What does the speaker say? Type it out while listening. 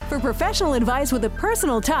For professional advice with a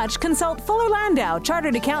personal touch, consult Fuller Landau,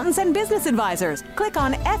 Chartered Accountants and Business Advisors. Click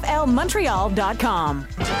on flmontreal.com.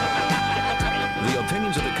 The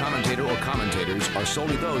opinions of the commentator or commentators are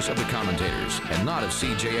solely those of the commentators and not of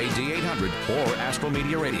CJAD 800 or Astro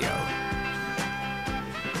Media Radio.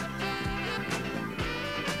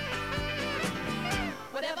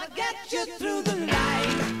 Whatever gets you through the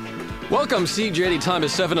night. Welcome, CJAD. Time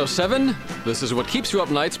is 7:07. This is What Keeps You Up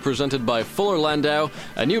Nights, presented by Fuller Landau,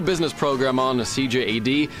 a new business program on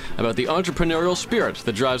CJAD about the entrepreneurial spirit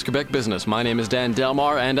that drives Quebec business. My name is Dan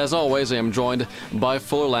Delmar, and as always, I am joined by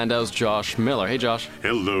Fuller Landau's Josh Miller. Hey, Josh.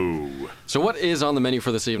 Hello. So what is on the menu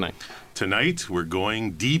for this evening? Tonight, we're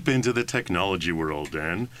going deep into the technology world,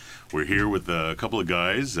 Dan. We're here with a couple of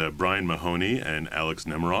guys, Bryan Mahoney and Alex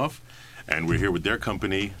Nemeroff, and we're here with their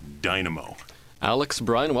company, Dynamo. Alex,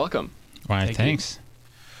 Bryan, welcome. Why, thanks.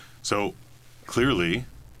 So, clearly,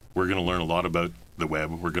 we're going to learn a lot about the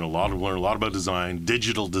web. We're going to learn a lot about design,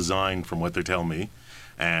 digital design, from what they're telling me.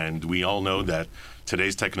 And we all know that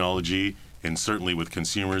today's technology, and certainly with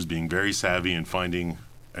consumers being very savvy and finding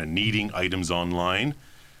and needing items online,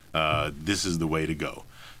 this is the way to go.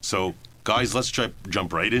 So, guys, let's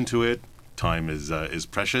jump right into it. Time is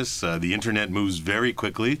precious. The internet moves very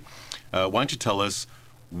quickly. Why don't you tell us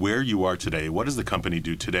where you are today, what does the company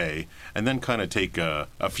do today, and then kind of take a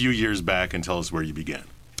few years back and tell us where you began.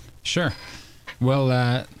 Sure.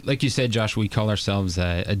 Well, like you said, Josh, we call ourselves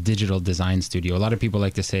a digital design studio. A lot of people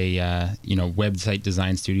like to say, website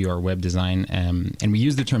design studio or web design, and we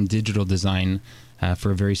use the term digital design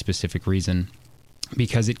for a very specific reason,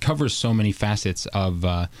 because it covers so many facets of,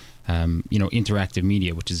 interactive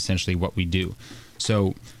media, which is essentially what we do.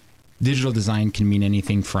 So digital design can mean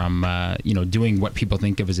anything from, doing what people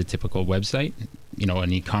think of as a typical website,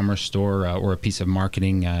 an e-commerce store or a piece of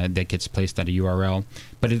marketing that gets placed at a URL.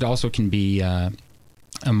 But it also can be a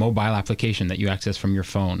mobile application that you access from your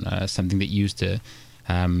phone, something that you use to,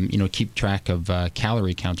 keep track of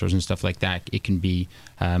calorie counters and stuff like that. It can be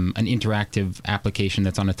an interactive application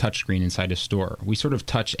that's on a touchscreen inside a store. We sort of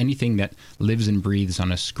touch anything that lives and breathes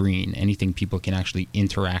on a screen, anything people can actually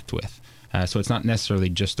interact with. So it's not necessarily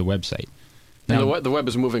just the website. Now, The web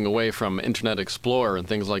is moving away from Internet Explorer and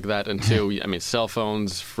things like that into, cell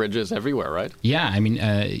phones, fridges, everywhere, right? Yeah,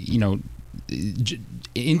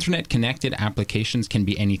 internet-connected applications can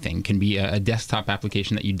be anything. Can be a desktop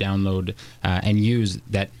application that you download and use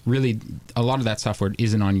that really, a lot of that software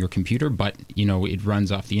isn't on your computer, but, it runs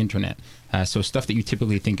off the internet. So stuff that you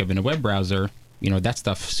typically think of in a web browser, that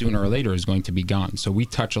stuff sooner or later is going to be gone. So we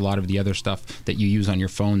touch a lot of the other stuff that you use on your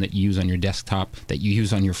phone, that you use on your desktop, that you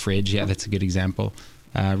use on your fridge. Yeah, that's a good example.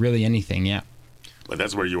 Really anything, yeah. But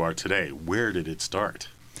that's where you are today. Where did it start?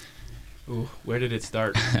 Ooh, where did it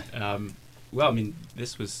start?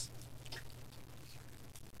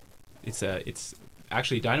 It's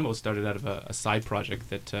actually, Dynamo started out of a side project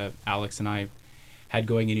that Alex and I had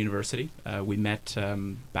going in university. We met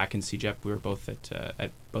back in CEGEP. We were both at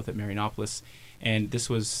Marinopolis. And this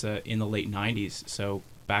was in the late 90s, so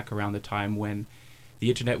back around the time when the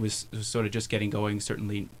internet was sort of just getting going.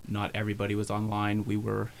 Certainly not everybody was online. We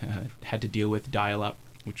had to deal with dial-up,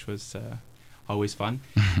 which was always fun.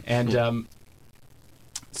 And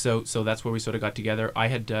so that's where we sort of got together. I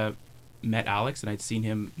had met Alex, and I'd seen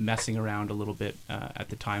him messing around a little bit at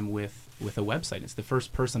the time with a website. It's the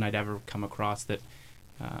first person I'd ever come across that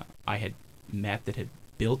I had met that had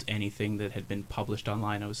built anything that had been published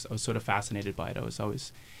online. I was sort of fascinated by it. I was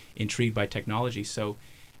always intrigued by technology. So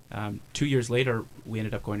 2 years later, we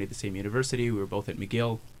ended up going to the same university. We were both at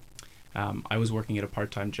McGill. I was working at a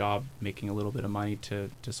part-time job, making a little bit of money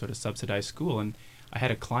to sort of subsidize school. And I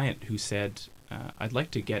had a client who said, I'd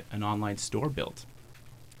like to get an online store built.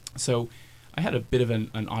 So I had a bit of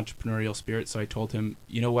an entrepreneurial spirit. So I told him,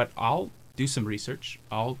 you know what, I'll do some research.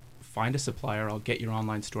 I'll find a supplier. I'll get your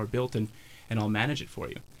online store built, and I'll manage it for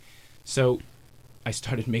you. So I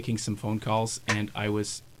started making some phone calls, and I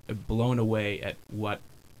was blown away at what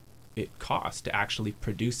it cost to actually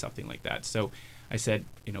produce something like that. So I said,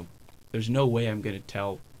 there's no way I'm going to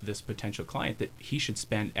tell this potential client that he should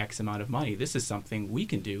spend X amount of money. This is something we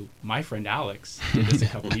can do. My friend Alex did this a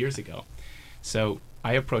couple of years ago. So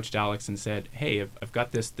I approached Alex and said, hey, I've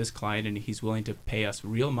got this client, and he's willing to pay us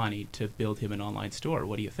real money to build him an online store.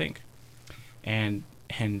 What do you think? And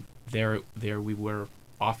there we were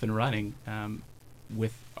off and running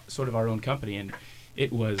with sort of our own company, and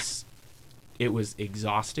it was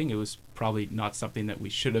exhausting. It was probably not something that we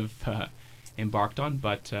should have embarked on,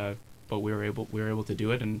 but we were able to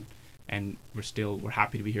do it, and we're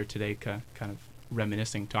happy to be here today, kind of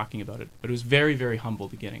reminiscing, talking about it. But it was very, very humble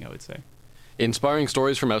beginning, I would say. Inspiring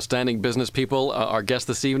stories from outstanding business people. Our guests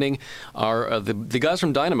this evening are the guys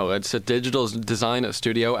from Dynamo. It's a digital design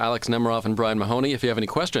studio, Alex Nemeroff and Bryan Mahoney. If you have any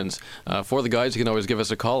questions for the guys, you can always give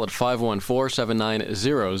us a call at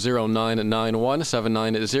 514-790-0991,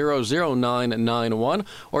 790-0991,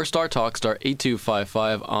 or Star Talk, star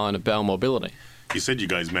 8255 on Bell Mobility. You said you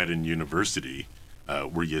guys met in university.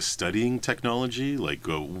 Were you studying technology? Like,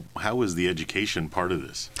 how was the education part of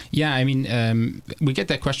this? Yeah, I mean, we get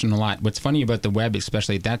that question a lot. What's funny about the web,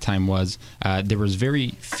 especially at that time, was there was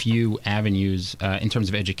very few avenues in terms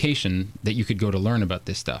of education that you could go to learn about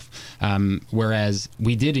this stuff. Whereas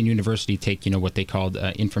we did in university take, what they called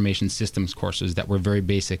information systems courses that were very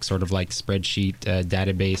basic, sort of like spreadsheet,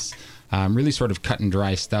 database, really sort of cut and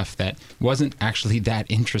dry stuff that wasn't actually that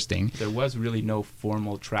interesting. There was really no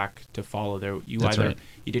formal track to follow there. You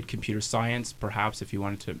did computer science, perhaps, if you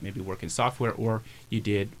wanted to maybe work in software, or you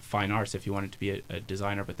did fine arts if you wanted to be a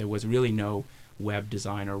designer, but there was really no web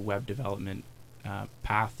design or web development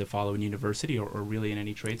path to follow in university or really in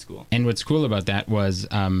any trade school. And what's cool about that was,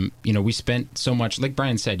 we spent so much, like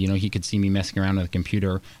Bryan said, he could see me messing around on the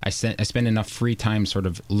computer. I spent enough free time sort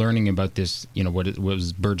of learning about this, what it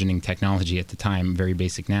was burgeoning technology at the time, very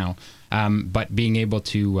basic now. But being able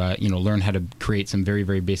to, learn how to create some very,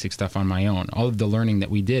 very basic stuff on my own. All of the learning that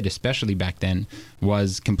we did, especially back then,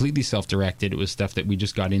 was completely self-directed. It was stuff that we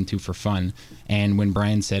just got into for fun. And when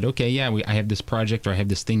Bryan said, okay, yeah, I have this project or I have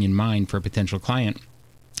this thing in mind for a potential client,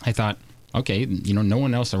 I thought, okay, no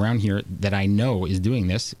one else around here that I know is doing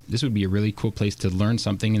this. This would be a really cool place to learn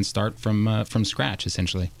something and start from scratch,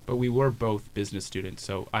 essentially. But we were both business students.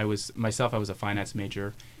 So I was a finance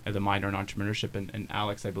major at the minor in entrepreneurship, and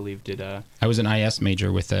Alex, I believe, did a... I was an IS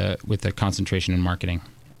major with a concentration in marketing.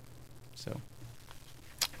 So.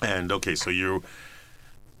 And okay, so you're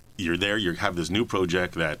there. You have this new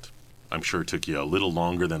project that I'm sure took you a little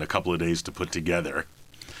longer than a couple of days to put together.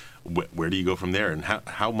 Where do you go from there, and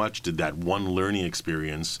how much did that one learning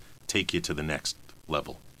experience take you to the next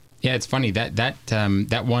level? Yeah, it's funny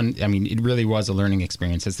that one. I mean, it really was a learning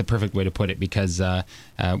experience. That's the perfect way to put it, because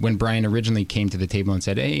when Bryan originally came to the table and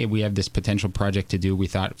said, "Hey, we have this potential project to do," we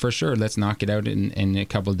thought, for sure, let's knock it out in a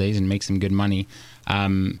couple of days and make some good money.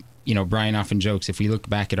 Bryan often jokes, if we look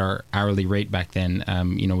back at our hourly rate back then,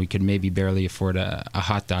 we could maybe barely afford a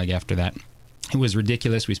hot dog after that. It was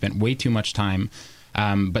ridiculous. We spent way too much time.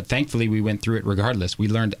 But thankfully, we went through it regardless. We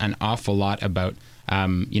learned an awful lot about,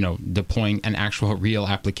 deploying an actual real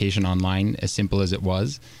application online, as simple as it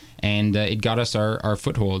was. And it got us our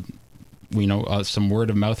foothold, some word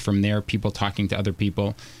of mouth from there, people talking to other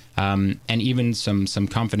people, and even some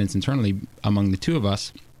confidence internally among the two of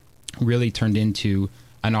us really turned into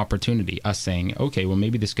an opportunity, us saying, okay, well,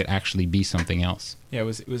 maybe this could actually be something else. Yeah, it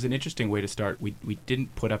was an interesting way to start. We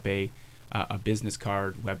didn't put up a business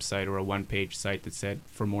card website or a one-page site that said,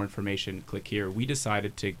 for more information, click here. We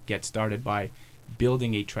decided to get started by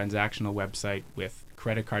building a transactional website with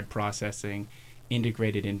credit card processing,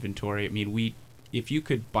 integrated inventory. I mean, if you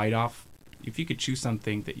could chew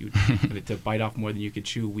something that you to bite off more than you could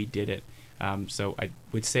chew, we did it. So I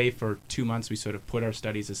would say for 2 months we sort of put our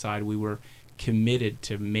studies aside. We were committed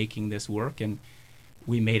to making this work, and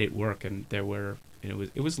we made it work. And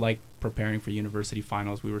it was like preparing for university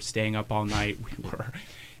finals. We were staying up all night. We were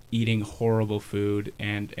eating horrible food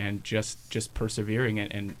and just persevering.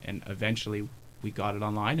 And eventually we got it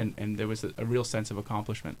online, and there was a real sense of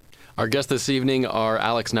accomplishment. Our guests this evening are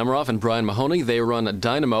Alex Nemeroff and Bryan Mahoney. They run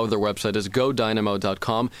Dynamo. Their website is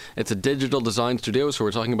godynamo.com. It's a digital design studio, so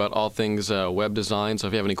we're talking about all things web design. So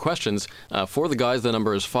if you have any questions for the guys, the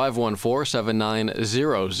number is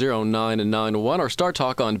 514-790-0991, or Star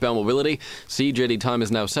Talk on Bell Mobility. CJD time is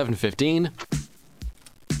now 7:15.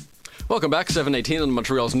 Welcome back, 7:18 on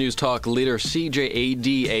Montreal's News Talk leader,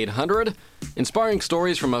 CJAD 800. Inspiring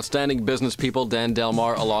stories from outstanding business people, Dan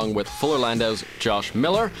Delmar, along with Fuller Landau's Josh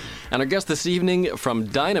Miller. And our guest this evening from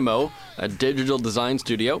Dynamo, a digital design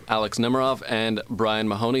studio, Alex Nemeroff and Bryan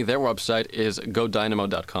Mahoney. Their website is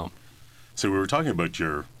godynamo.com. So we were talking about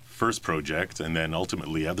your first project, and then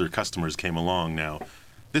ultimately other customers came along. Now,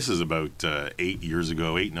 this is about 9 years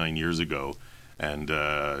ago, and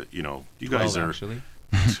you guys are... Actually.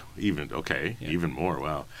 Even more.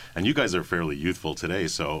 Wow. And you guys are fairly youthful today.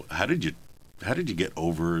 So how did you get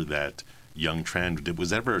over that young trend?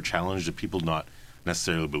 Was ever a challenge to people not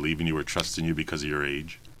necessarily believing you or trusting you because of your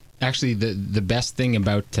age? Actually, the best thing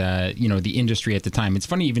about the industry at the time, it's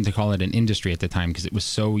funny even to call it an industry at the time because it was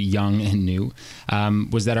so young and new,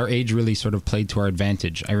 was that our age really sort of played to our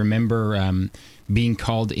advantage. I remember being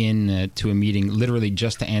called in to a meeting literally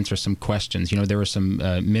just to answer some questions. There were some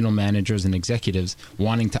middle managers and executives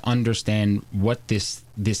wanting to understand what this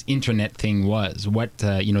internet thing was, what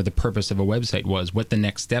the purpose of a website was, what the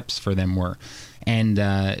next steps for them were. And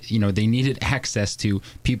they needed access to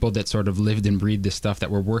people that sort of lived and breathed this stuff, that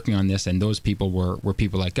were working on this, and those people were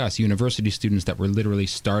people like us, university students that were literally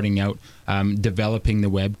starting out, developing the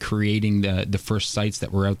web, creating the first sites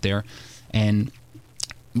that were out there. And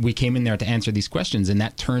we came in there to answer these questions, and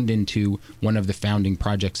that turned into one of the founding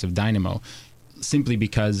projects of Dynamo, simply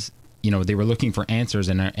because they were looking for answers,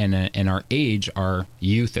 and our age, our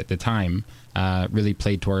youth at the time, really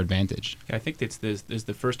played to our advantage. Yeah, I think there's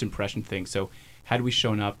the first impression thing. So had we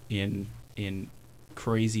shown up in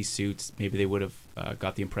crazy suits, maybe they would have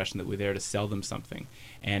got the impression that we're there to sell them something.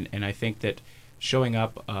 And I think that showing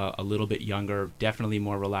up a little bit younger, definitely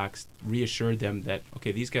more relaxed, reassured them that,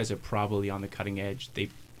 okay, these guys are probably on the cutting edge.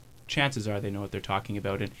 Chances are they know what they're talking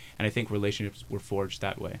about, and I think relationships were forged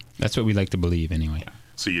that way. That's what we like to believe, anyway. Yeah.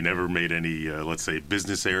 So you never made any, let's say,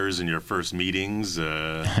 business errors in your first meetings?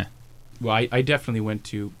 Well, I definitely went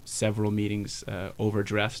to several meetings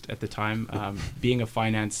overdressed at the time. Being a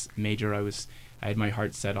finance major, I had my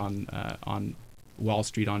heart set on Wall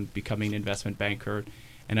Street, on becoming an investment banker,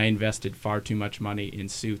 and I invested far too much money in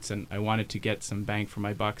suits, and I wanted to get some bang for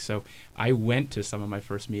my buck. So I went to some of my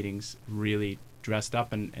first meetings really dressed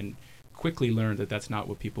up, and quickly learned that that's not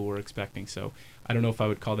what people were expecting. So I don't know if I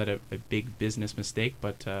would call that a big business mistake,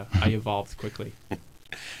 but I evolved quickly.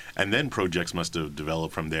 And then projects must have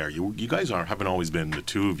developed from there. You guys haven't always been the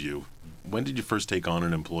two of you. When did you first take on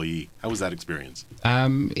an employee? How was that experience?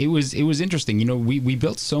 It was interesting. We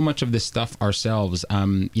built so much of this stuff ourselves,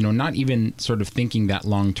 not even sort of thinking that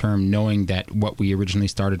long term, knowing that what we originally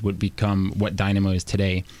started would become what Dynamo is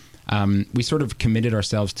today. We sort of committed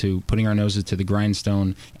ourselves to putting our noses to the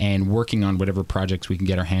grindstone and working on whatever projects we can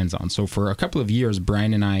get our hands on. So for a couple of years,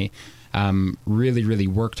 Bryan and I really, really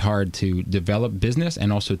worked hard to develop business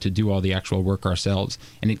and also to do all the actual work ourselves.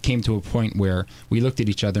 And it came to a point where we looked at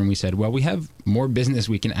each other and we said, well, we have more business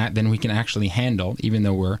than we can actually handle, even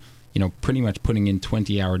though we're pretty much putting in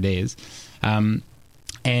 20-hour days.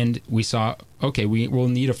 And we saw, okay, we will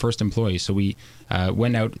need a first employee. So we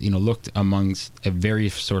went out, looked amongst a very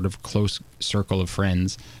sort of close circle of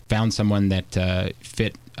friends, found someone that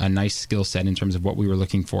fit a nice skill set in terms of what we were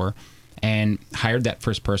looking for, and hired that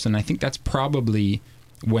first person. I think that's probably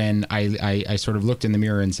when I sort of looked in the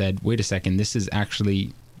mirror and said, wait a second, this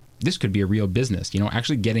could be a real business.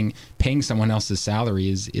 Actually paying someone else's salary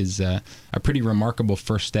is a pretty remarkable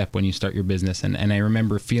first step when you start your business. And I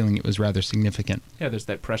remember feeling it was rather significant. Yeah, there's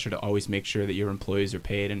that pressure to always make sure that your employees are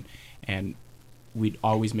paid, and we'd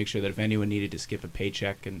always make sure that if anyone needed to skip a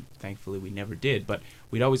paycheck, and thankfully we never did, but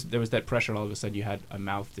there was that pressure. All of a sudden you had a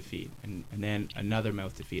mouth to feed, and then another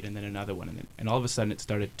mouth to feed, and then another one, and all of a sudden it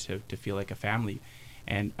started to feel like a family.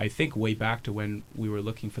 And I think way back to when we were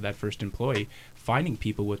looking for that first employee, finding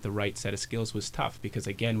people with the right set of skills was tough, because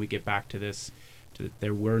again, we get back to this,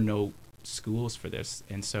 there were no schools for this.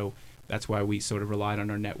 And so that's why we sort of relied on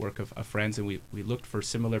our network of friends, and we looked for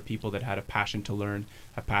similar people that had a passion to learn,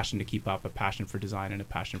 a passion to keep up, a passion for design, and a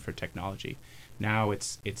passion for technology. Now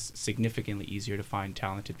it's significantly easier to find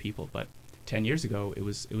talented people, but 10 years ago, it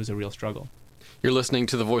was a real struggle. You're listening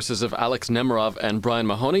to the voices of Alex Nemeroff and Bryan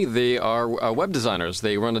Mahoney. They are web designers.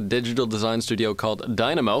 They run a digital design studio called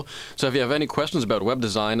Dynamo. So if you have any questions about web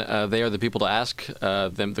design, they are the people to ask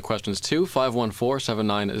them the questions to.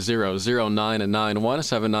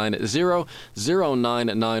 514-790-0991,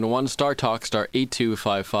 790-0991, Star Talk, star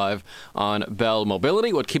 8255 on Bell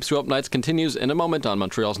Mobility. What keeps you up nights continues in a moment on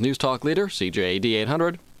Montreal's News Talk leader, CJAD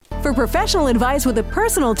 800. For professional advice with a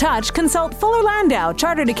personal touch, consult Fuller Landau,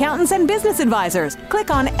 Chartered Accountants and Business Advisors.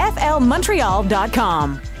 Click on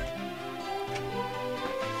flmontreal.com.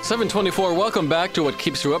 724, welcome back to What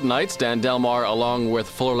Keeps You Up Nights. Dan Delmar along with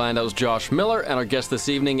Fuller Landau's Josh Miller, and our guests this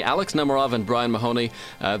evening, Alex Nemeroff and Bryan Mahoney.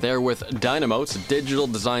 They're with Dynamo. It's a digital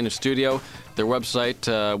design studio. Their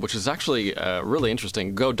website, which is actually really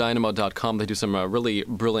interesting, godynamo.com. They do some really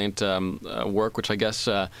brilliant work, which I guess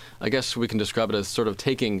we can describe it as sort of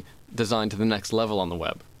taking design to the next level on the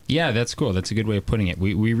web. Yeah, that's cool. That's a good way of putting it.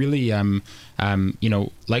 We really,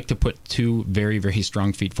 like to put two very, very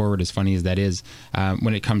strong feet forward, as funny as that is,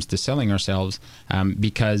 when it comes to selling ourselves,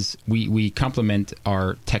 because we complement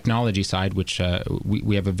our technology side, which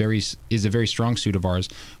we have a very strong suit of ours,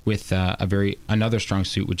 with another strong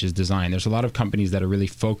suit, which is design. There's a lot of companies that are really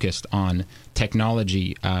focused on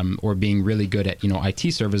technology or being really good at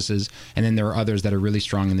IT services, and then there are others that are really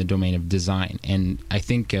strong in the domain of design. And I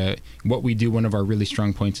think what we do, one of our really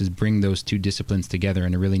strong points is bring those two disciplines together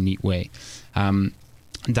in a really neat way.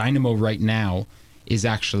 Dynamo right now is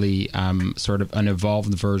actually sort of an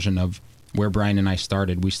evolved version of where Bryan and I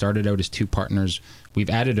started. We started out as two partners. We've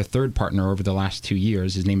added a third partner over the last 2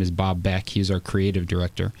 years. His name is Bob Beck. He's our creative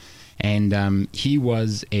director. And he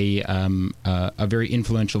was a very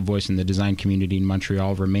influential voice in the design community in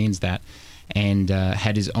Montreal, remains that, and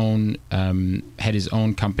had his own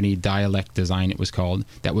company, Dialect Design it was called,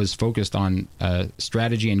 that was focused on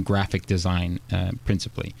strategy and graphic design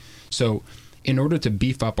principally. So in order to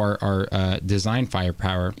beef up our design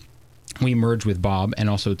firepower, we merged with Bob, and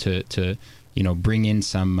also to bring in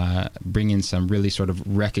some really sort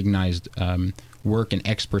of recognized work and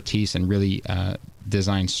expertise and really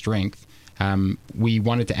design strength. We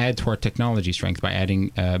wanted to add to our technology strength by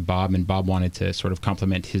adding Bob, and Bob wanted to sort of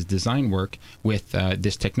complement his design work with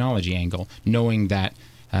this technology angle, knowing that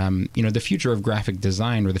the future of graphic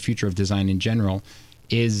design, or the future of design in general,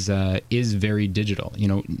 is very digital.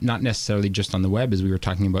 Not necessarily just on the web, as we were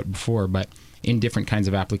talking about before, but in different kinds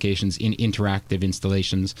of applications, in interactive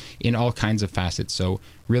installations, in all kinds of facets. So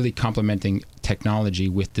really complementing technology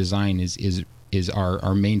with design is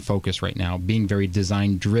our main focus right now, being very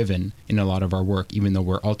design driven in a lot of our work, even though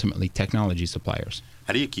we're ultimately technology suppliers.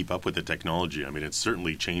 How do you keep up with the technology? I mean, it's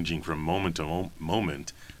certainly changing from moment to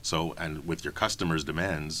moment. So, and with your customers'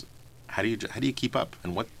 demands, how do you keep up,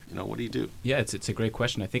 and what do you do? Yeah, it's a great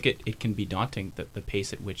question. I think it can be daunting, the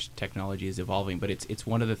pace at which technology is evolving, but it's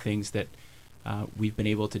one of the things that we've been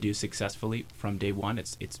able to do successfully from day one.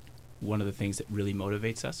 It's one of the things that really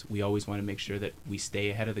motivates us. We always want to make sure that we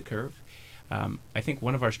stay ahead of the curve. I think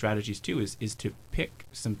one of our strategies too is to pick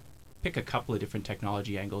a couple of different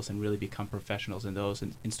technology angles and really become professionals in those.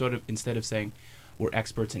 And instead of saying we're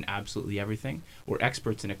experts in absolutely everything, we're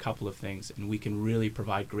experts in a couple of things, and we can really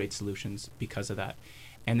provide great solutions because of that.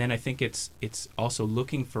 And then I think it's also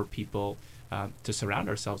looking for people to surround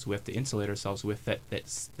ourselves with, to insulate ourselves with, that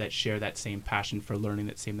share that same passion for learning,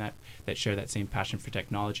 that share that same passion for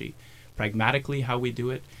technology. Pragmatically, how we do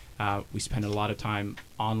it, we spend a lot of time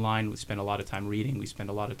online, we spend a lot of time reading, we spend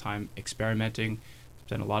a lot of time experimenting,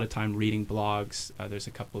 spend a lot of time reading blogs. There's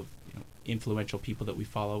a couple of influential people that we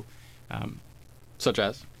follow. Such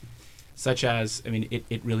as, I mean,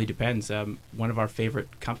 it really depends. One of our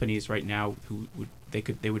favorite companies right now,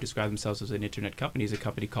 they would describe themselves as an internet company, is a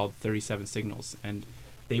company called 37 Signals, and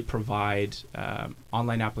they provide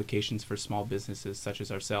online applications for small businesses such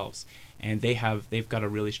as ourselves, and they've got a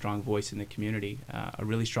really strong voice in the community, a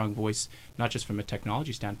really strong voice not just from a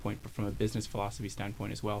technology standpoint but from a business philosophy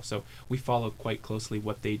standpoint as well. So we follow quite closely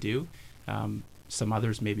what they do. Some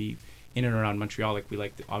others maybe in and around Montreal, we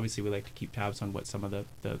like to keep tabs on what some of the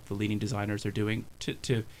leading designers are doing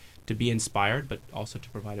to be inspired, but also to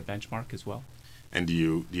provide a benchmark as well. And do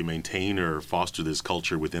you maintain or foster this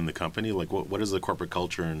culture within the company? Like, what is the corporate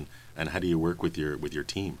culture, and how do you work with your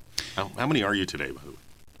team? How many are you today, by the way?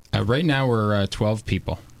 Right now we're 12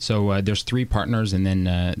 people. So there's 3 partners, and then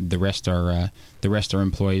the rest are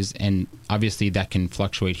employees. And obviously that can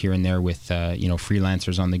fluctuate here and there with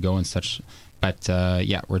freelancers on the go and such. But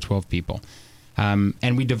we're 12 people.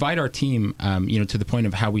 And we divide our team, to the point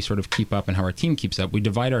of how we sort of keep up and how our team keeps up. We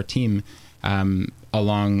divide our team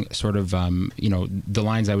along sort of, the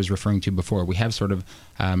lines I was referring to before. We have sort of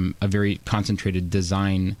a very concentrated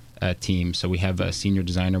design team. So we have a senior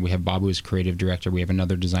designer, we have Bob, who is creative director, we have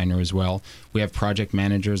another designer as well. We have project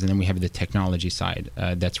managers, and then we have the technology side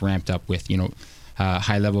that's ramped up with,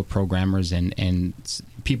 high-level programmers and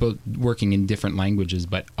people working in different languages,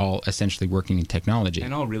 but all essentially working in technology.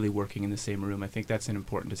 And all really working in the same room. I think that's an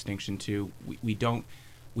important distinction too. We don't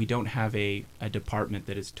have a department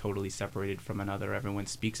that is totally separated from another. Everyone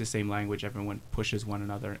speaks the same language. Everyone pushes one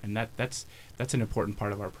another, and that's an important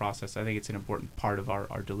part of our process. I think it's an important part of our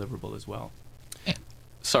deliverable as well.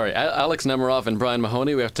 Sorry, Alex Nemeroff and Bryan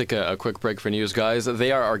Mahoney. We have to take a quick break for news, guys.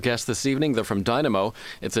 They are our guests this evening. They're from Dynamo.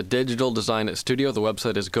 It's a digital design studio. The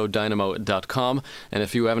website is godynamo.com. And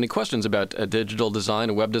if you have any questions about digital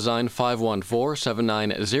design, web design,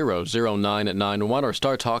 514-790-0991 or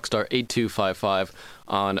Star Talk, star 8255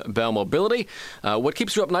 on Bell Mobility. What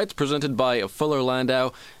Keeps You Up Nights, presented by Fuller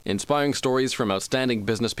Landau. Inspiring stories from outstanding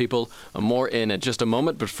business people. More in just a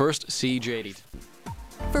moment, but first, CJ80.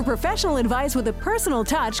 For professional advice with a personal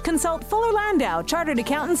touch, consult Fuller Landau, Chartered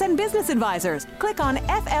Accountants and Business Advisors. Click on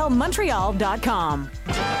flmontreal.com.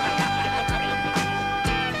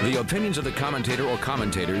 The opinions of the commentator or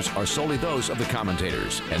commentators are solely those of the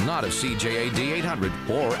commentators and not of CJAD 800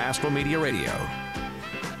 or Astro Media Radio.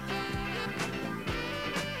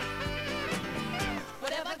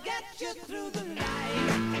 Whatever gets you through the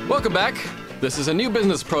night. Welcome back. This is a new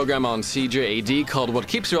business program on CJAD called What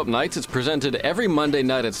Keeps You Up Nights. It's presented every Monday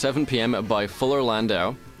night at 7 p.m. by Fuller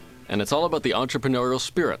Landau. And it's all about the entrepreneurial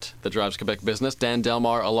spirit that drives Quebec business. Dan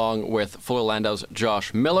Delmar along with Fuller Landau's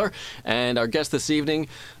Josh Miller. And our guest this evening,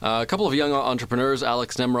 a couple of young entrepreneurs,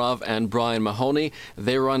 Alex Nemeroff and Bryan Mahoney.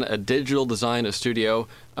 They run a digital design studio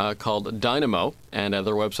called Dynamo, and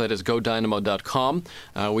their website is godynamo.com.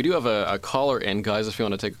 We do have a caller in, guys, if you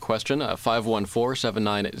want to take a question.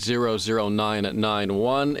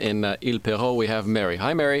 514-790-0991. In Ile Perrot, we have Mary.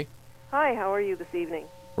 Hi, Mary. Hi, how are you this evening?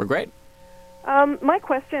 We're great. My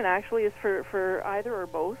question actually is for either or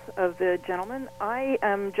both of the gentlemen. I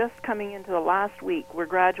am just coming into the last week. We're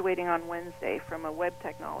graduating on Wednesday from a web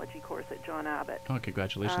technology course at John Abbott. Oh,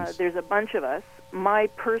 congratulations. There's a bunch of us. My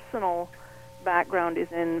personal background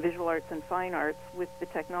is in visual arts and fine arts. With the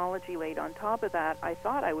technology laid on top of that, I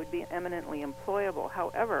thought I would be eminently employable.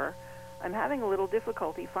 However, I'm having a little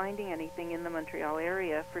difficulty finding anything in the Montreal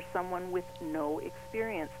area for someone with no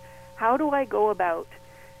experience. How do I go about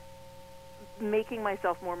making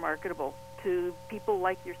myself more marketable to people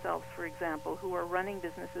like yourselves, for example, who are running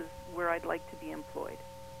businesses where I'd like to be employed?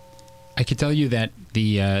 I could tell you that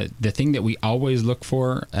the thing that we always look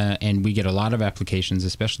for, and we get a lot of applications,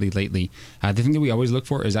 especially lately, the thing that we always look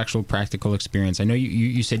for is actual practical experience. I know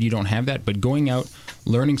you said you don't have that, but going out,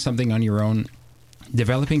 learning something on your own,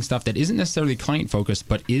 developing stuff that isn't necessarily client-focused,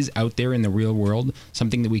 but is out there in the real world,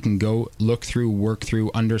 something that we can go look through, work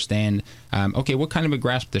through, understand, okay, what kind of a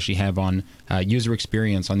grasp does she have on user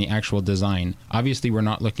experience, on the actual design? Obviously, we're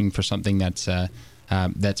not looking for something that's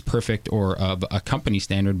perfect or of a company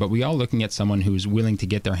standard, but we are looking at someone who's willing to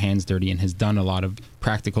get their hands dirty and has done a lot of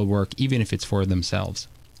practical work, even if it's for themselves.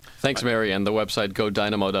 Thanks, Mary, and the website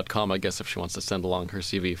godynamo.com, I guess, if she wants to send along her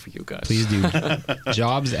CV for you guys. Please do.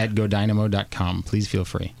 jobs@godynamo.com. Please feel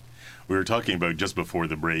free. We were talking about just before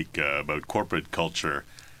the break about corporate culture,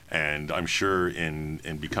 and I'm sure in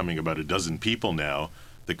becoming about a dozen people now,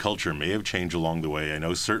 the culture may have changed along the way. I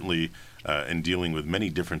know certainly in dealing with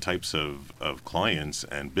many different types of clients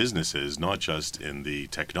and businesses, not just in the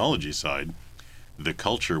technology side, the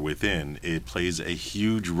culture within, it plays a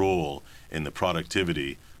huge role in the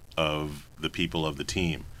productivity of the people of the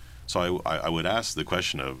team. So I would ask the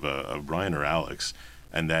question of Bryan or Alex,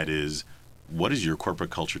 and that is, what is your corporate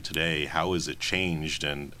culture today? How has it changed,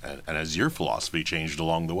 and has your philosophy changed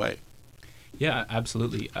along the way? Yeah,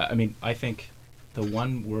 absolutely. I mean, I think the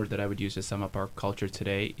one word that I would use to sum up our culture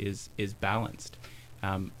today is balanced.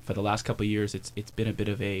 For the last couple of years, it's been a bit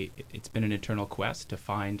of it's been an internal quest to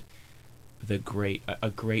find a great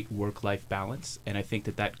work-life balance, and I think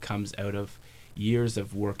that comes out of years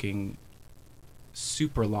of working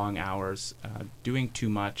super long hours, doing too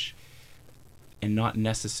much, and not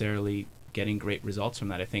necessarily getting great results from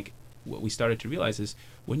that. I think what we started to realize is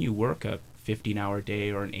when you work a 15-hour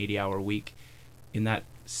day or an 80-hour week, in that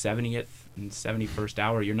 70th and 71st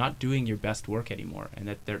hour, you're not doing your best work anymore, and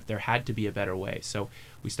that there had to be a better way. So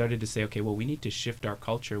we started to say, okay, well, we need to shift our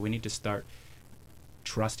culture. We need to start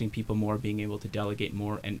trusting people more, being able to delegate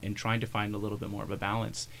more, and trying to find a little bit more of a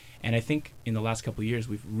balance. And I think in the last couple of years,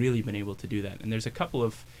 we've really been able to do that. And there's a couple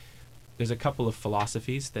of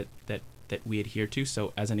philosophies that we adhere to.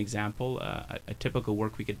 So as an example, a typical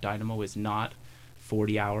work week at Dynamo is not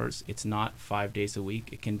 40 hours. It's not 5 days a week.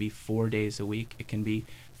 It can be 4 days a week. It can be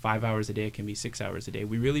 5 hours a day. It can be 6 hours a day.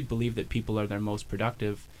 We really believe that people are their most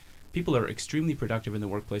productive. People are extremely productive in the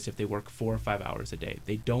workplace if they work 4 or 5 hours a day.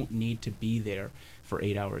 They don't need to be there for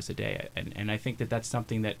 8 hours a day. And I think that's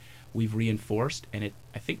something that we've reinforced. And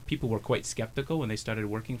I think people were quite skeptical when they started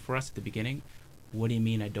working for us at the beginning. What do you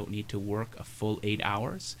mean I don't need to work a full 8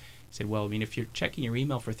 hours? I said, well, I mean, if you're checking your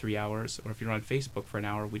email for 3 hours, or if you're on Facebook for an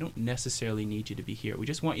hour, we don't necessarily need you to be here. We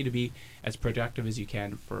just want you to be as productive as you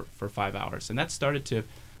can for 5 hours. And that started to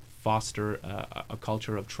foster a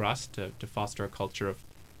culture of trust, to foster a culture of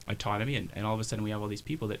autonomy, and all of a sudden we have all these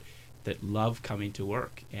people that love coming to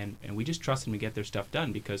work, and we just trust them to get their stuff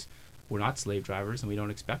done, because we're not slave drivers, and we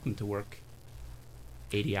don't expect them to work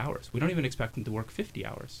 80 hours. We don't even expect them to work 50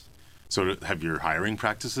 hours. So have your hiring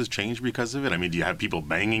practices changed because of it? I mean, do you have people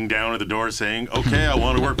banging down at the door saying, okay, I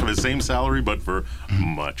want to work for the same salary but for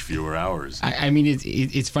much fewer hours? I mean,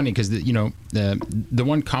 it's funny because, the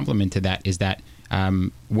one compliment to that is that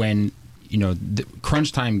when the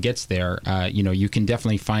crunch time gets there, you can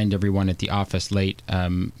definitely find everyone at the office late,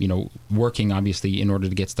 working obviously in order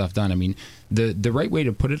to get stuff done. I mean, the right way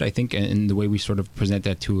to put it, I think, and the way we sort of present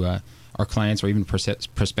that to our clients or even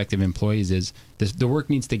prospective employees is the work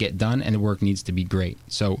needs to get done and the work needs to be great.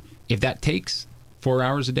 So if that takes 4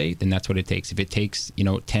 hours a day, then that's what it takes. If it takes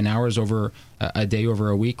 10 hours over a day over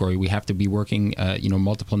a week, or we have to be working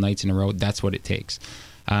multiple nights in a row, that's what it takes.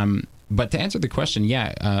 But to answer the question,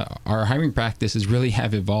 our hiring practices really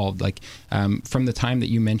have evolved. Like from the time that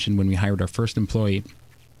you mentioned when we hired our first employee,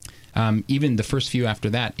 even the first few after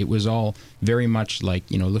that, it was all very much like,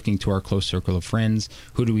 looking to our close circle of friends.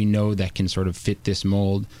 Who do we know that can sort of fit this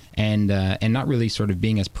mold? And not really sort of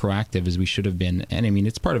being as proactive as we should have been. And I mean,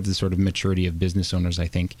 it's part of the sort of maturity of business owners, I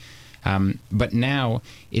think. But now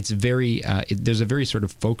it's there's a very sort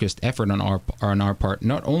of focused effort on our part,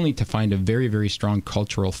 not only to find a very, very strong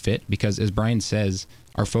cultural fit, because as Bryan says,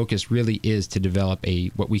 our focus really is to develop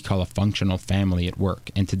what we call a functional family at work,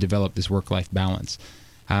 and to develop this work-life balance.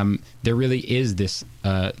 There really is this,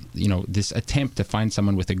 this attempt to find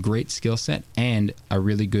someone with a great skill set and a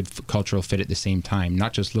really good cultural fit at the same time,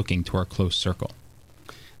 not just looking to our close circle.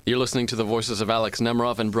 You're listening to the voices of Alex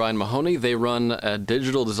Nemeroff and Bryan Mahoney. They run a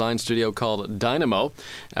digital design studio called Dynamo.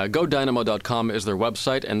 GoDynamo.com is their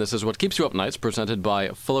website, and this is What Keeps You Up Nights, presented by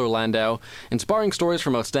Fuller Landau. Inspiring stories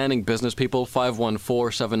from outstanding business people.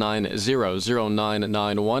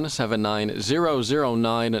 514-790-0991,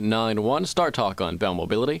 790-0991. Star Talk on Bell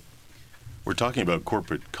Mobility. We're talking about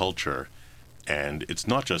corporate culture, and it's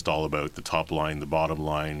not just all about the top line, the bottom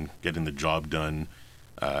line, getting the job done.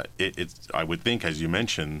 It's I would think, as you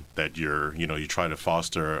mentioned, that you try to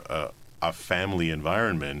foster a family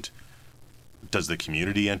environment. Does the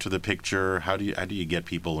community enter the picture? How do you get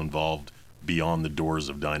people involved beyond the doors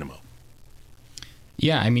of Dynamo?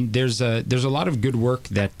 Yeah, I mean, there's a lot of good work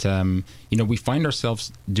that we find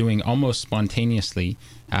ourselves doing almost spontaneously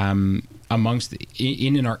amongst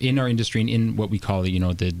in our industry and in what we call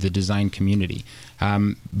the design community.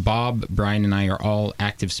 Bob, Bryan, and I are all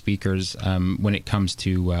active speakers when it comes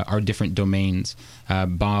to our different domains.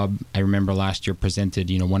 Bob, I remember last year presented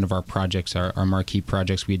one of our projects, our marquee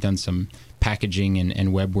projects. We had done some packaging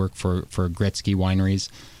and web work for Gretzky wineries.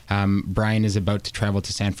 Bryan is about to travel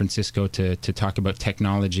to San Francisco to talk about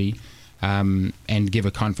technology and give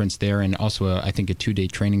a conference there, and also I think a 2-day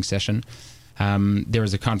training session. There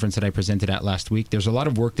was a conference that I presented at last week. There's a lot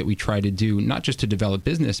of work that we try to do, not just to develop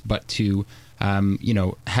business, but to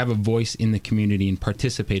have a voice in the community and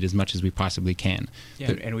participate as much as we possibly can.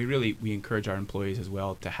 Yeah, and we encourage our employees as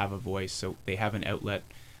well to have a voice, so they have an outlet.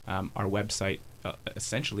 Our website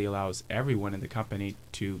essentially allows everyone in the company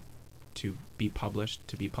to be published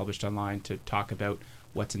online, to talk about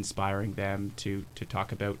what's inspiring them, to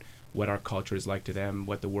talk about what our culture is like to them,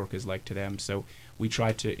 what the work is like to them. So we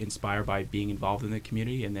try to inspire by being involved in the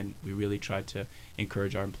community, and then we really try to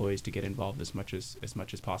encourage our employees to get involved as much as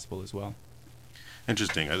possible as well.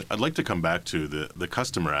 Interesting. I'd like to come back to the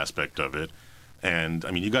customer aspect of it. And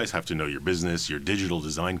I mean, you guys have to know your business, your digital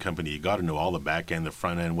design company. You got to know all the back end, the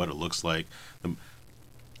front end, what it looks like.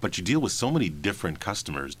 But you deal with so many different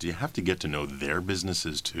customers. Do you have to get to know their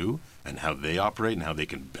businesses too, and how they operate and how they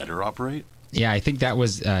can better operate? Yeah, I think that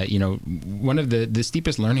was, one of the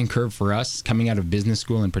steepest learning curve for us coming out of business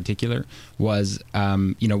school in particular was,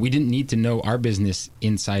 we didn't need to know our business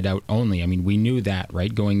inside out only. I mean, we knew that,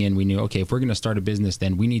 right? Going in, we knew, okay, if we're going to start a business,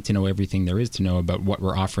 then we need to know everything there is to know about what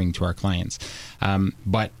we're offering to our clients.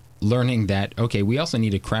 But learning that, okay, we also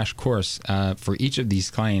need a crash course for each of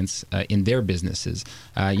these clients in their businesses.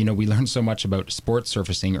 We learned so much about sports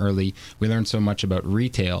surfacing early. We learned so much about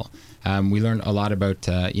retail. We learned a lot about,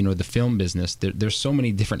 the film business. There's so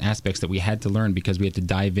many different aspects that we had to learn because we had to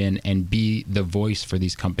dive in and be the voice for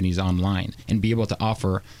these companies online and be able to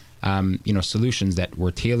offer solutions that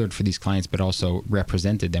were tailored for these clients, but also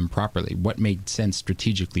represented them properly. What made sense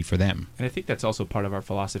strategically for them? And I think that's also part of our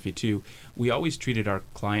philosophy too. We always treated our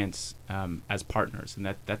clients as partners,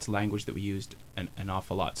 and that's language that we used an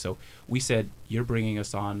awful lot. So we said, you're bringing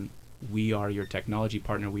us on. We are your technology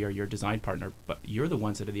partner, we are your design partner, but you're the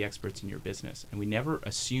ones that are the experts in your business. And we never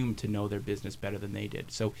assumed to know their business better than they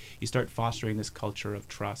did. So you start fostering this culture of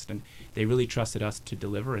trust, and they really trusted us to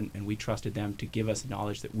deliver, and we trusted them to give us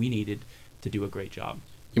knowledge that we needed to do a great job.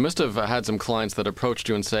 You must have had some clients that approached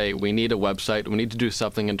you and say, we need a website, we need to do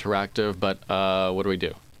something interactive, but what do we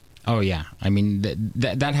do? Oh, yeah. I mean,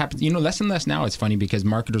 that happens, less and less now. It's funny because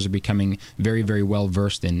marketers are becoming very, very well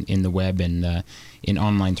versed in the web and in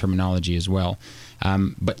online terminology as well.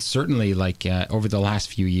 But certainly, over the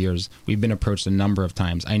last few years, we've been approached a number of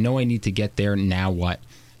times. I know I need to get there. Now what?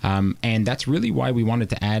 And that's really why we wanted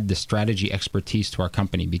to add the strategy expertise to our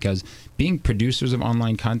company, because being producers of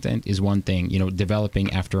online content is one thing.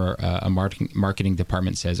 Developing after a marketing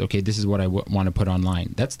department says, okay, this is what I want to put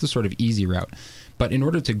online. That's the sort of easy route. But in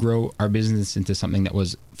order to grow our business into something that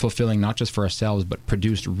was fulfilling not just for ourselves, but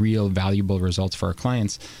produced real valuable results for our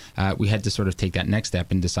clients, we had to sort of take that next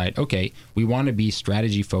step and decide, okay, we want to be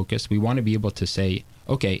strategy focused. We want to be able to say,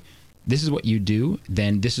 okay, this is what you do,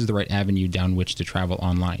 then this is the right avenue down which to travel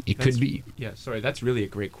online. Could be... Yeah, sorry, that's really a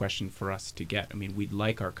great question for us to get. I mean, we'd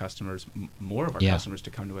like our customers, more of our customers to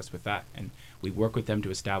come to us with that. And we work with them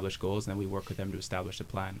to establish goals, and then we work with them to establish a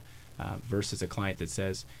plan, versus a client that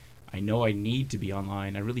says, I know I need to be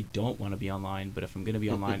online. I really don't want to be online, but if I'm going to be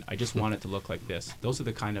online, I just want it to look like this. Those are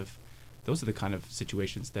the kind of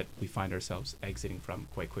situations that we find ourselves exiting from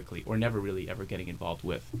quite quickly, or never really ever getting involved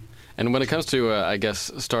with. And when it comes to, I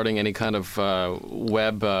guess, starting any kind of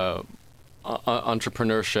web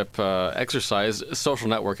entrepreneurship exercise, social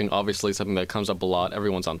networking obviously is something that comes up a lot.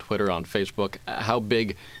 Everyone's on Twitter, on Facebook. How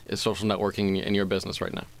big is social networking in your business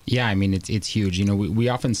right now? Yeah, I mean, it's huge. We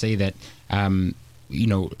often say that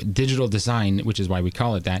digital design, which is why we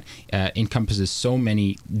call it that, encompasses so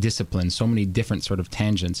many disciplines, so many different sort of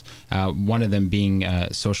tangents. One of them being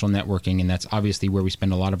social networking, and that's obviously where we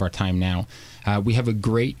spend a lot of our time now. We have a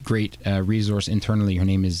great resource internally. Her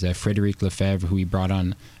name is Frédérique Lefebvre, who we brought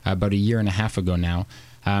on about a year and a half ago now.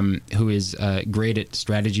 Who is great at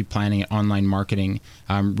strategy planning, at online marketing,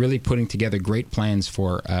 really putting together great plans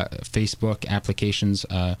for Facebook applications,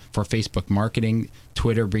 for Facebook marketing,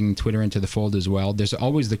 Twitter, bringing Twitter into the fold as well. There's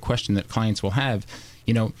always the question that clients will have,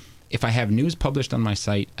 if I have news published on my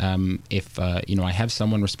site, if I have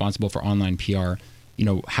someone responsible for online PR,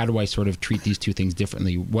 how do I sort of treat these two things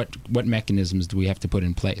differently? What mechanisms do we have to put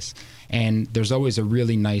in place? And there's always a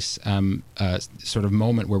really nice sort of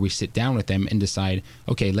moment where we sit down with them and decide,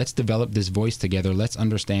 okay, let's develop this voice together. Let's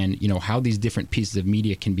understand, how these different pieces of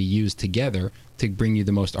media can be used together to bring you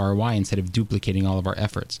the most ROI instead of duplicating all of our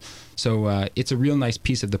efforts. So it's a real nice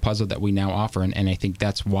piece of the puzzle that we now offer, and I think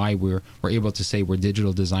that's why we're able to say we're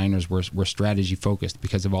digital designers, we're strategy focused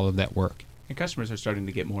because of all of that work. And customers are starting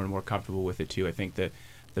to get more and more comfortable with it too. I think that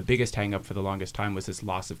the biggest hang up for the longest time was this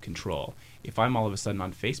loss of control. If I'm all of a sudden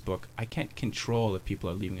on Facebook, I can't control if people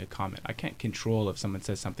are leaving a comment. I can't control if someone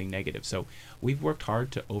says something negative. So we've worked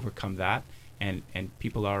hard to overcome that, and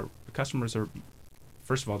customers are,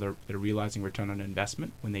 first of all, they're realizing return on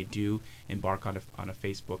investment when they do embark on a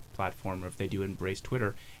Facebook platform, or if they do embrace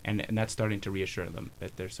Twitter, and that's starting to reassure them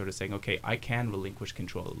that they're sort of saying, okay, I can relinquish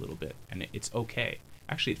control a little bit, and it's okay.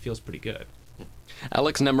 Actually, it feels pretty good.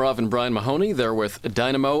 Alex Nemeroff and Bryan Mahoney, they're with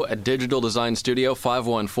Dynamo, a digital design studio,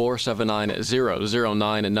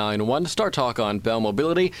 514-790-0991. Start Talk on Bell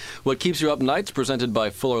Mobility. What keeps you up nights, presented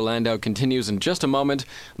by Fuller Landau, continues in just a moment.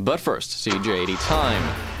 But first, CJ80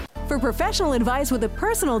 time. For professional advice with a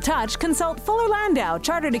personal touch, consult Fuller Landau,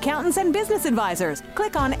 Chartered Accountants and Business Advisors.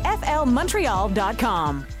 Click on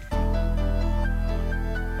flmontreal.com.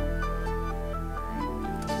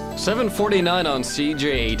 7:49 on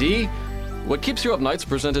CJAD. What keeps you up nights,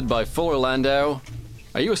 presented by Fuller Landau.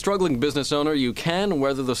 Are you a struggling business owner? You can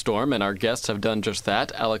weather the storm, and our guests have done just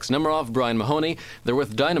that. Alex Nemeroff, Bryan Mahoney. They're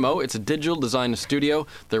with Dynamo. It's a digital design studio.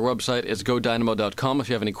 Their website is godynamo.com. If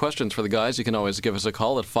you have any questions for the guys, you can always give us a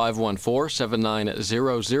call at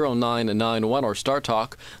 514-790-0991 or Star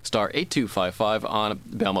Talk, star 8255 on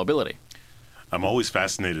Bell Mobility. I'm always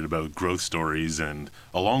fascinated about growth stories, and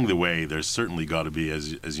along the way, there's certainly got to be,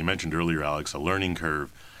 as you mentioned earlier, Alex, a learning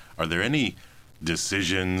curve. Are there any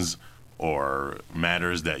decisions or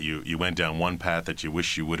matters that you went down one path that you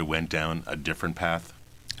wish you would have went down a different path?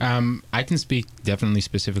 I can speak definitely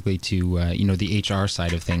specifically to the HR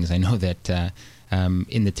side of things. I know that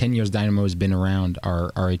in the 10 years Dynamo has been around,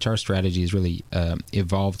 our HR strategy has really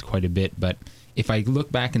evolved quite a bit. But if I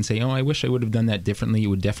look back and say, I wish I would have done that differently, it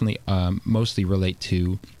would definitely mostly relate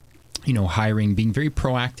to hiring, being very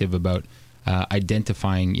proactive about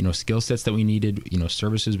identifying, skill sets that we needed,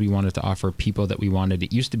 services we wanted to offer, people that we wanted.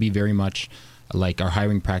 It used to be very much like our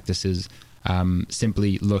hiring practices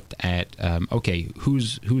simply looked at,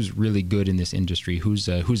 who's really good in this industry, who's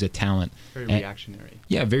a talent. Very reactionary.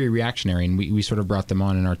 Yeah, very reactionary. And we sort of brought them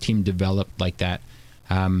on, and our team developed like that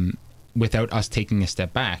without us taking a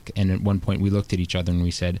step back. And at one point we looked at each other and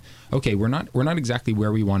we said, okay, we're not exactly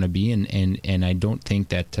where we want to be, and I don't think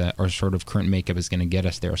that our sort of current makeup is going to get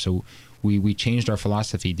us there. So we changed our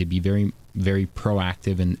philosophy to be very, very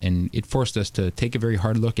proactive, and it forced us to take a very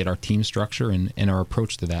hard look at our team structure and our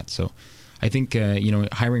approach to that. So I think,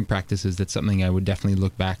 hiring practices, that's something I would definitely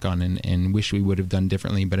look back on and wish we would have done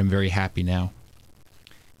differently, but I'm very happy now.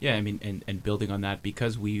 Yeah, I mean, and building on that,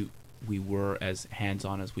 because we were as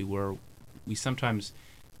hands-on as we were, we sometimes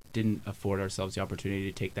didn't afford ourselves the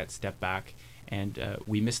opportunity to take that step back, and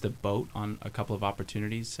we missed the boat on a couple of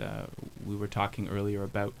opportunities. We were talking earlier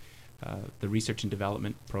about the research and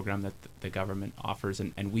development program that the government offers,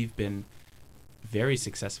 and we've been very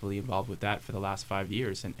successfully involved with that for the last 5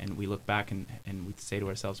 years, and we look back and we say to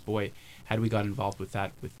ourselves, boy, had we got involved with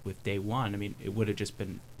that with day one, I mean, it would have just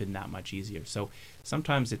been that much easier. So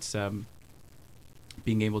sometimes it's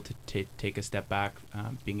being able to take a step back,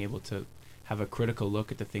 being able to have a critical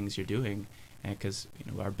look at the things you're doing, and because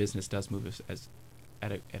our business does move as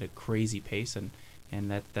at a crazy pace, and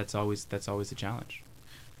that's always a challenge.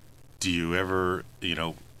 Do you ever,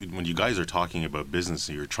 when you guys are talking about business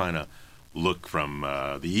and you're trying to look from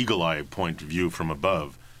the eagle eye point of view from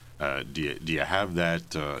above, do you have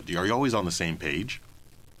that? Are you always on the same page?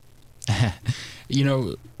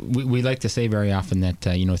 We like to say very often that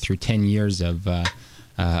through 10 years of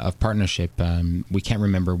partnership, we can't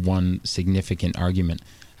remember one significant argument.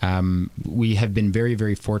 We have been very,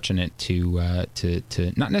 very fortunate to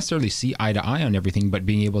not necessarily see eye to eye on everything, but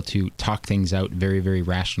being able to talk things out very, very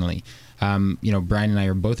rationally. Bryan and I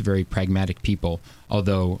are both very pragmatic people,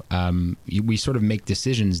 although we sort of make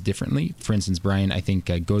decisions differently. For instance, Bryan, I think,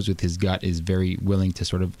 goes with his gut, is very willing to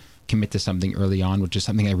sort of commit to something early on, which is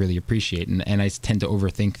something I really appreciate, and I tend to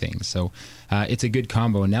overthink things. So it's a good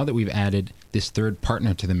combo. And now that we've added this third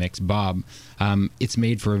partner to the mix, Bob, it's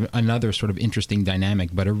made for another sort of interesting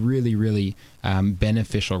dynamic, but a really, really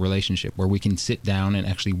beneficial relationship where we can sit down and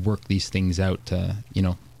actually work these things out,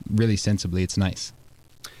 really sensibly. It's nice.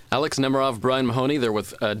 Alex, Nemeroff, Bryan, Mahoney, they're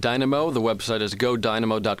with Dynamo. The website is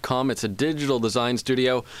godynamo.com. It's a digital design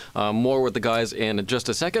studio. More with the guys in just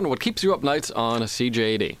a second. What keeps you up nights on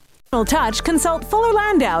CJAD? Touch, consult Fuller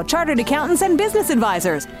Landau, Chartered Accountants and Business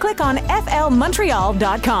Advisors. Click on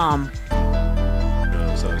flmontreal.com.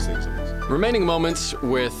 Remaining moments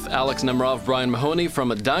with Alex Nemeroff, Bryan Mahoney from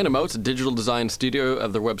Dynamo. It's a digital design studio.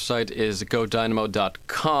 Their website is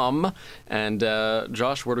godynamo.com. And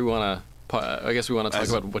Josh, where do we want to... I guess we want to talk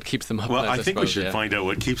about what keeps them up at night. Well, I think we should yeah. find out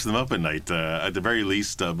what keeps them up at night, at the very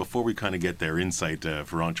least, before we kind of get their insight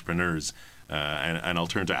for entrepreneurs. And I'll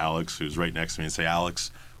turn to Alex, who's right next to me, and say,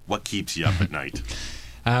 Alex, what keeps you up at night?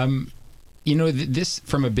 This,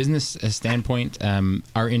 from a business standpoint,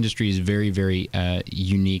 our industry is very, very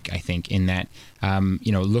unique, I think, in that,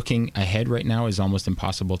 looking ahead right now is almost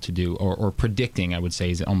impossible to do, or predicting, I would say,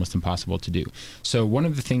 is almost impossible to do. So one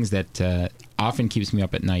of the things that often keeps me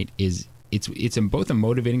up at night is it's both a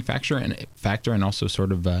motivating factor and also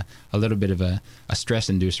sort of a little bit of a stress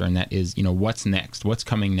inducer, and that is, what's next, what's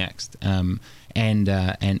coming next, and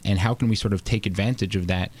how can we sort of take advantage of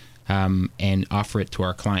that and offer it to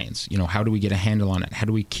our clients. How do we get a handle on it? How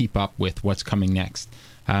do we keep up with what's coming next?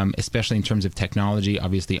 Especially in terms of technology,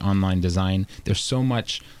 obviously online design. There's so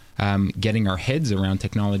much getting our heads around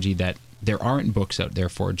technology that there aren't books out there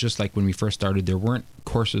for. Just like when we first started, there weren't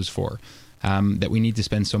courses for. That we need to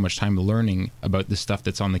spend so much time learning about the stuff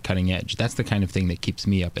that's on the cutting edge. That's the kind of thing that keeps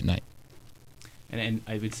me up at night. And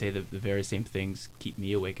I would say that the very same things keep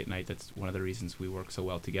me awake at night. That's one of the reasons we work so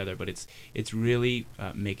well together. But it's really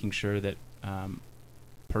making sure that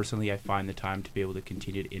personally I find the time to be able to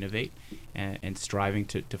continue to innovate and striving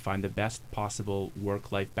to find the best possible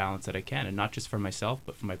work-life balance that I can. And not just for myself,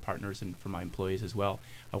 but for my partners and for my employees as well.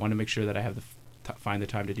 I want to make sure that I have find the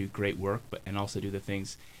time to do great work, and also do the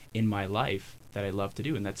things in my life that I love to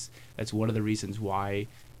do. And that's one of the reasons why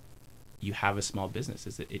you have a small business,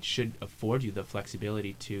 is that it should afford you the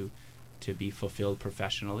flexibility to be fulfilled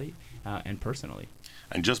professionally and personally.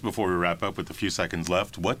 And just before we wrap up with a few seconds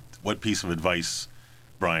left, what piece of advice,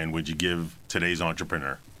 Bryan, would you give today's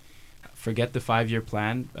entrepreneur? Forget the 5-year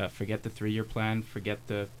plan, forget the 3-year plan, forget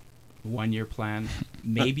the 1-year plan,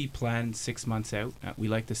 maybe plan 6 months out. We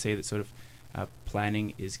like to say that sort of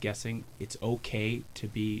planning is guessing. It's okay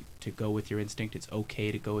to go with your instinct. It's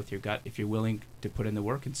okay to go with your gut. If you're willing to put in the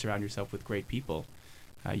work and surround yourself with great people,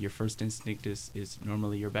 your first instinct is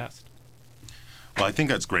normally your best. Well, I think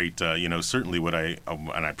that's great. Certainly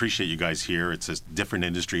and I appreciate you guys here. It's a different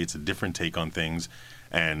industry. It's a different take on things.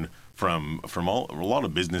 And from a lot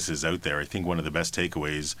of businesses out there, I think one of the best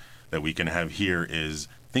takeaways that we can have here is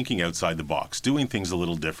thinking outside the box, doing things a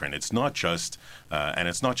little different. It's not just,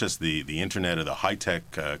 the internet or the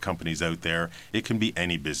high-tech companies out there. It can be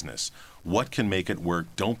any business. What can make it work?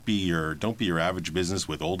 Don't be your average business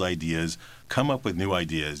with old ideas. Come up with new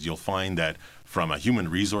ideas. You'll find that from a human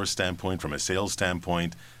resource standpoint, from a sales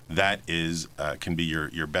standpoint, that can be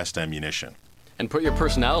your best ammunition. And put your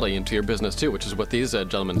personality into your business too, which is what these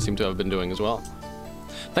gentlemen seem to have been doing as well.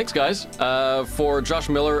 Thanks, guys. For Josh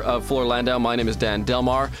Miller of Fuller Landau, my name is Dan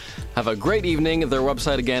Delmar. Have a great evening. Their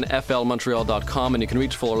website again, flmontreal.com, and you can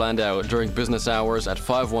reach Fuller Landau during business hours at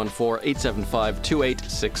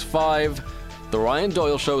 514-875-2865. The Ryan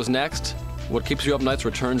Doyle Show is next. What Keeps You Up Nights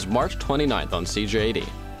returns March 29th on CJAD.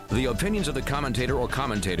 The opinions of the commentator or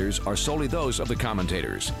commentators are solely those of the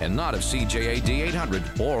commentators and not of CJAD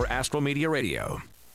 800 or Astral Media Radio.